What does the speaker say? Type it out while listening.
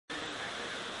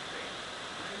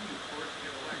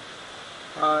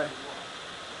Hi.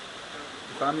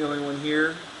 If I'm the only one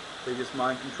here, they just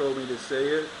mind control me to say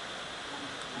it.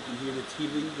 You can hear the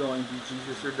TV going, "Be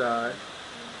Jesus or die."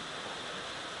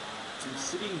 I'm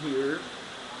sitting here,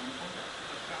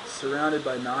 surrounded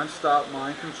by non-stop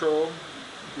mind control,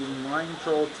 being mind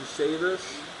controlled to say this,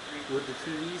 with the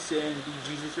TV saying, "Be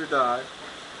Jesus or die."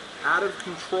 Out of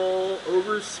control,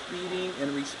 over speeding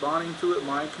and responding to it,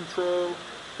 mind control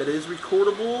that is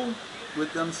recordable,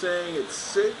 with them saying it's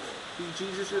sick, be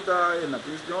Jesus or die, and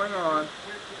nothing's going on.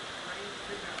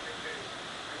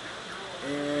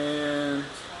 And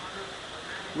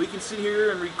we can sit here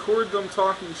and record them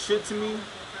talking shit to me,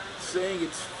 saying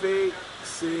it's fake,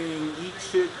 saying eat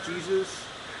shit, Jesus.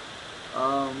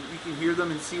 You can hear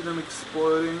them and see them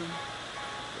exploding.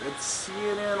 It's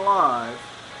CNN Live,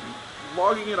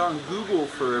 logging it on Google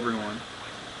for everyone.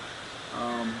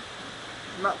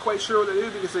 I'm not quite sure what to do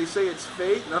because they say it's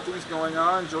fake, nothing's going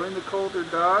on. Join the cult or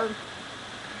die.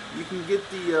 You can get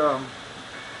the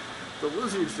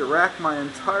lizards that racked my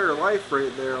entire life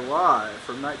right there live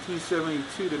from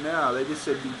 1972 to now. They just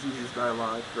said "Be Jesus Die"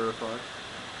 live, verified.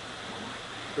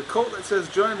 The cult that says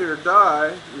 "Join it or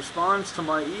die" responds to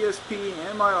my ESP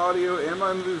and my audio and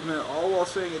my movement, all while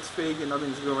saying it's fake and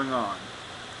nothing's going on.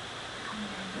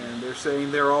 And they're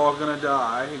saying they're all gonna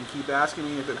die and keep asking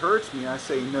me if it hurts me. I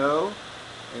say no,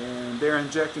 and they're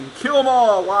injecting "Kill 'em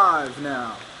all" live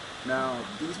now. Now,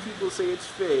 these people say it's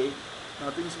fake,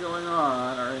 nothing's going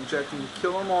on, are injecting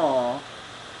 "Kill 'em all,"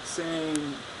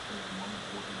 saying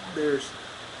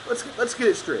let's get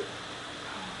it straight.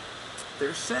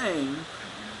 They're saying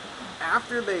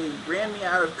after they ran me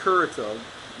out of Currituck,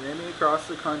 ran me across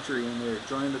the country, and they're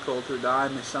joining the cult or die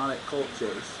Masonic cult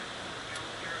chase,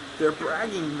 they're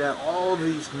bragging that all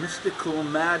these mystical,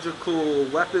 magical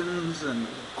weapons and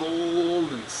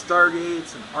gold and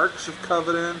stargates and arks of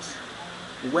covenants,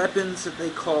 weapons that they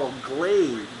call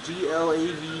Glaive,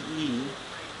 Glave,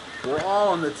 were all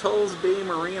on the Tulls Bay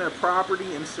Marina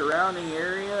property and surrounding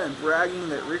area, and bragging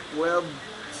that Rick Webb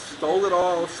stole it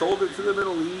all, sold it to the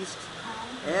Middle East,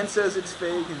 and says it's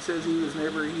fake and says he was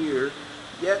never here.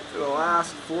 Yet for the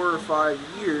last 4 or 5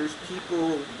 years,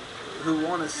 people who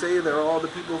want to say they're all the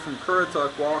people from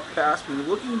Currituck walk past me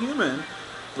looking human,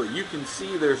 but you can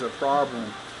see there's a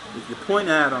problem. If you point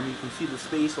at them, you can see the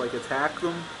space like attack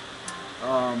them.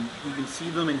 You can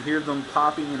see them and hear them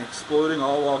popping and exploding,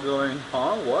 all while going,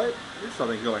 "Huh? What? There's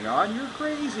something going on. You're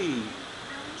crazy.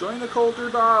 Join the cult or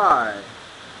die."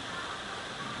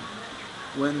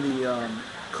 When the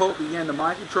cult began to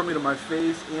mind control me to my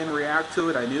face and react to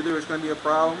it, I knew there was going to be a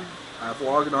problem. I've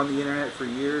logged on the internet for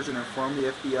years and informed the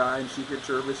FBI and Secret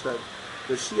Service that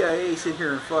the CIA sit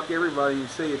here and fuck everybody and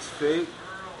say it's fake.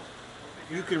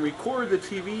 You can record the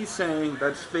TV saying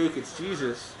that's fake, it's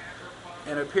Jesus.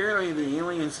 And apparently the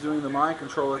aliens doing the mind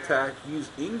control attack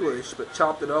used English but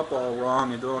chopped it up all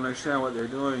wrong and don't understand what they're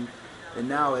doing. And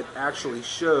now it actually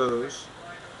shows.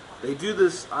 They do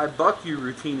this "I buck you"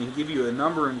 routine and give you a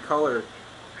number and color.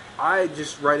 I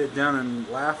just write it down and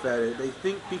laugh at it. They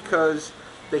think because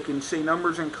they can say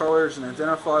numbers and colors and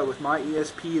identify with my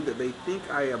ESP that they think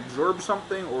I absorbed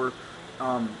something or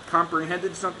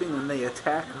comprehended something, and they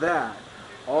attack that,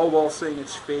 all while saying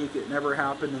it's fake, it never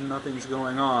happened, and nothing's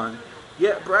going on.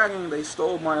 Yet bragging they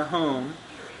stole my home,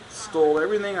 stole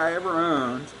everything I ever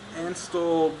owned, and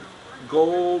stole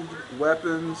gold,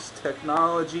 weapons,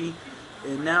 technology,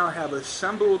 and now have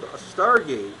assembled a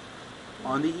Stargate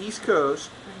on the East Coast,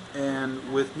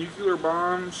 and with nuclear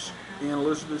bombs in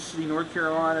Elizabeth City, North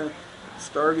Carolina,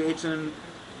 Stargates in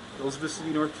Elizabeth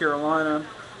City, North Carolina,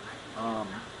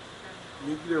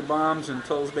 nuclear bombs in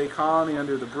Tulls Bay Colony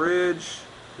under the bridge,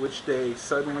 which they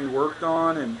suddenly worked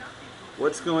on. And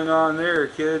what's going on there,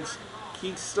 kids?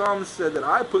 Keith Stumms said that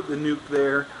I put the nuke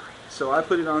there, so I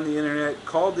put it on the internet,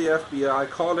 called the FBI,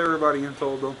 called everybody and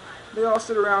told them. They all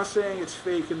sit around saying it's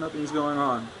fake and nothing's going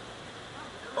on.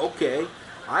 Okay,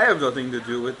 I have nothing to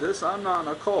do with this. I'm not in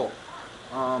a cult.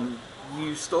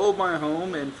 You stole my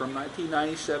home, and from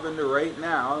 1997 to right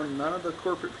now, none of the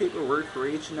corporate paperwork for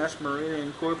H&S Marina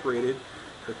Incorporated,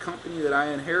 the company that I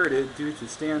inherited due to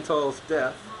Stan Tull's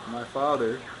death, my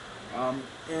father,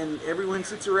 and everyone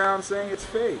sits around saying it's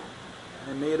fake.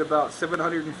 I made about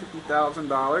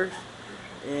 $750,000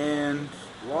 and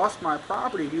lost my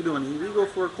property due to an illegal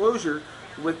foreclosure,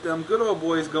 with them good old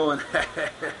boys going,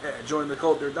 "Join the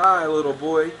cult or die, little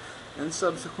boy," and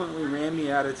subsequently ran me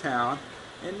out of town.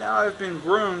 And now I've been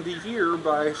groomed to here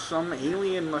by some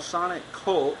alien Masonic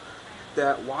cult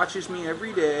that watches me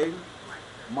every day,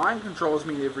 mind controls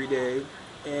me every day,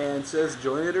 and says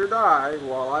 "join it or die"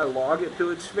 while I log it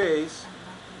to its face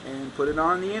and put it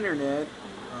on the internet.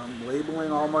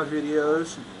 labeling all my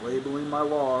videos, labeling my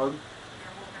log.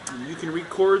 And you can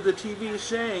record the TV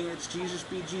saying it's Jesus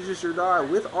be Jesus or die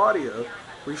with audio,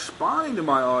 responding to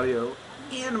my audio,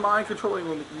 and mind controlling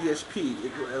on the ESP.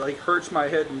 It like hurts my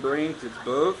head and brain 'cause it's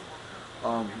both.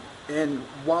 And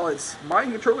while it's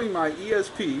mind controlling my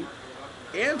ESP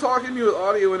and talking to me with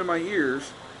audio into my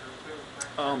ears,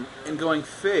 and going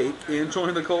fake and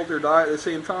join the cult or die at the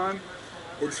same time,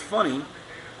 it's funny.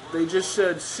 They just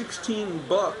said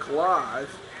 $16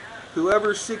 live.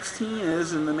 Whoever 16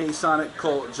 is in the Masonic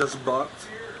cult just bucked.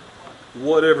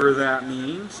 Whatever that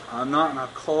means. I'm not in a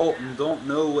cult and don't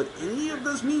know what any of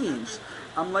this means.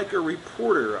 I'm like a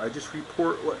reporter. I just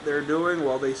report what they're doing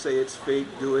while they say it's fake,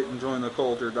 do it, and join the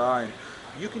cult or die. And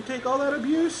you can take all that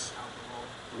abuse?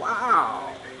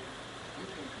 Wow.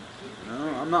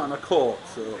 No, I'm not in a cult,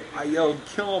 so I yelled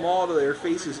kill them all to their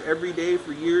faces every day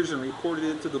for years and reported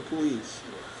it to the police.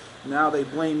 Now they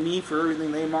blame me for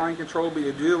everything they mind control me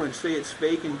to do and say it's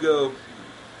fake and go,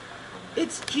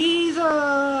 it's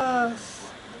Jesus!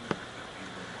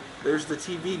 There's the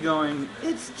TV going,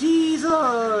 it's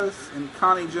Jesus! And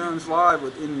Connie Jones Live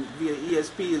via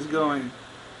ESP is going,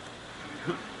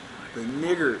 the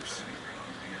niggers.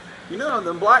 You know,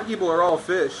 the black people are all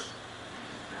fish.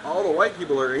 All the white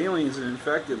people are aliens and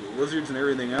infected with lizards and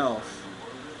everything else.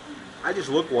 I just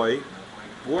look white,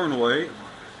 born white.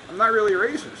 I'm not really a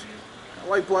racist. I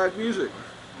like black music.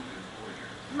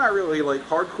 I'm not really like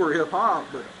hardcore hip hop,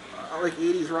 but I like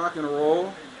 80s rock and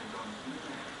roll.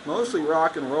 Mostly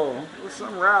rock and roll, with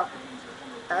some rap.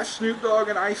 Ask Snoop Dogg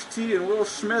and Ice-T and Will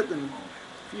Smith and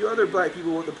a few other black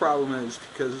people what the problem is,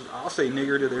 because I'll say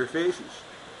nigger to their faces.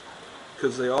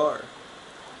 Because they are.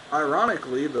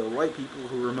 Ironically, the white people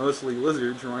who are mostly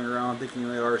lizards running around thinking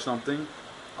they are something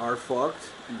are fucked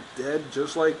and dead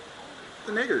just like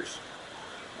the niggers.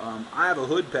 I have a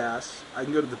hood pass. I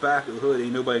can go to the back of the hood.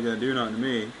 Ain't nobody gonna do nothing to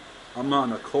me. I'm not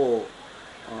in a cult.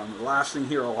 The last thing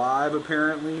here alive,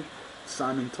 apparently,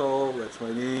 Simon Tull, that's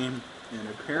my name, and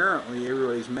apparently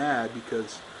everybody's mad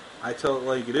because I tell it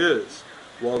like it is,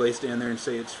 while they stand there and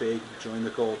say it's fake, join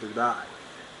the cult or die.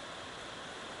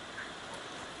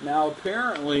 Now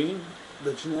apparently,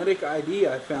 the genetic ID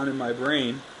I found in my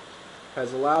brain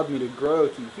has allowed me to grow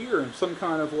to hear in some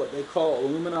kind of what they call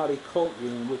Illuminati cult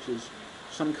game, which is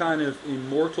some kind of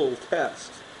immortal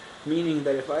test, meaning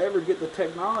that if I ever get the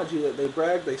technology that they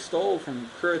brag they stole from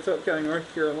Currituck County,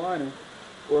 North Carolina,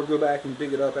 or go back and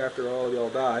dig it up after all of y'all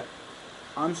die,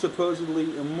 I'm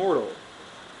supposedly immortal.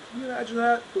 Can you imagine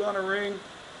that? Put on a ring,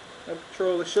 have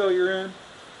control of the show you're in,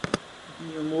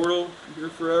 be immortal, here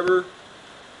forever.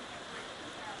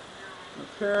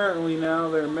 Apparently now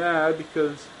they're mad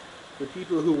because the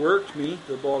people who worked me,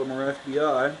 the Baltimore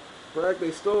FBI, brag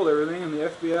they stole everything and the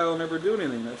FBI will never do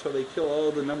anything. That's how they kill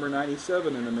all the number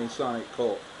 97 in the Masonic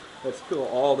cult. Let's kill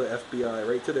all the FBI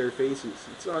right to their faces.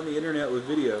 It's on the internet with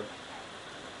video.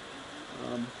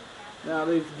 Now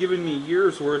they've given me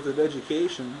years worth of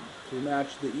education to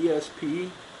match the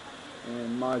ESP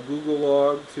and my Google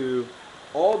log to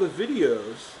all the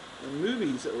videos and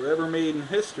movies that were ever made in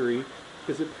history,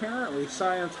 because apparently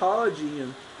Scientology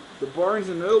and the Barnes &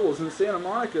 Nobles in Santa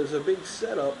Monica is a big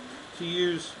setup to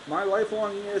use my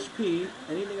lifelong ESP,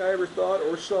 anything I ever thought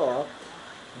or saw,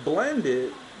 blend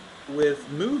it with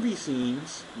movie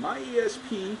scenes, my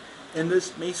ESP, and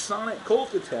this Masonic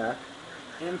cult attack,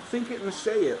 and think it and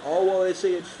say it, all while they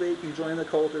say it's fake and join the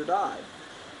cult or die.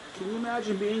 Can you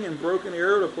imagine being in Broken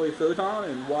Arrow to play Photon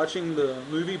and watching the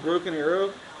movie Broken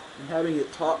Arrow and having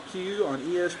it talk to you on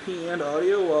ESP and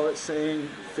audio while it's saying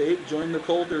fake, join the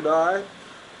cult or die,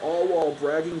 all while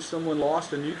bragging someone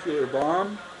lost a nuclear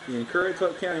bomb in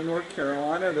Currituck County, North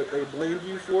Carolina that they blamed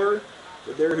you for,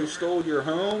 but they're who stole your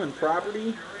home and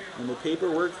property, and the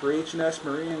paperwork for H&S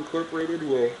Marine Incorporated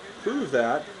will prove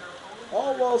that,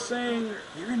 all while saying,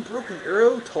 you're in Broken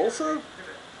Arrow, Tulsa?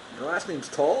 Your last name's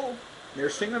Tull? And they're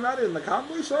singing about it in the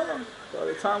Convoy song? By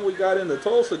the time we got into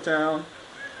Tulsa town,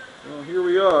 well, here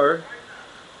we are.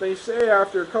 They say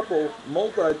after a couple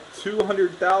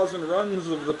multi-200,000 runs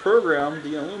of the program,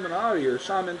 the Illuminati or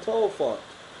Simon Tull fucked.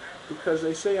 Because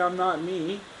they say I'm not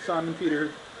me, Simon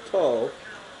Peter Tull,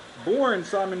 born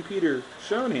Simon Peter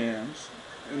Schoenhams,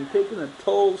 and taken to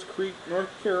Tulls Creek,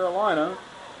 North Carolina,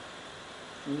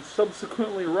 and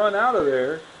subsequently run out of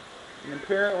there, and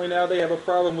apparently now they have a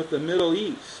problem with the Middle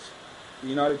East, the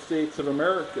United States of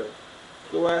America.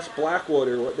 Go ask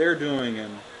Blackwater what they're doing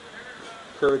in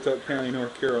Currituck County,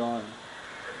 North Carolina.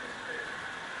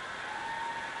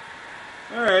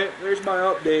 Alright, there's my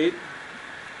update.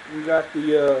 We got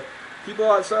the people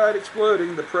outside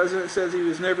exploding. The president says he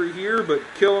was never here, but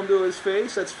kill him to his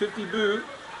face. That's 50 boot.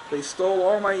 They stole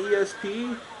all my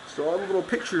ESP, stole all the little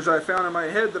pictures I found in my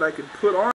head that I could put on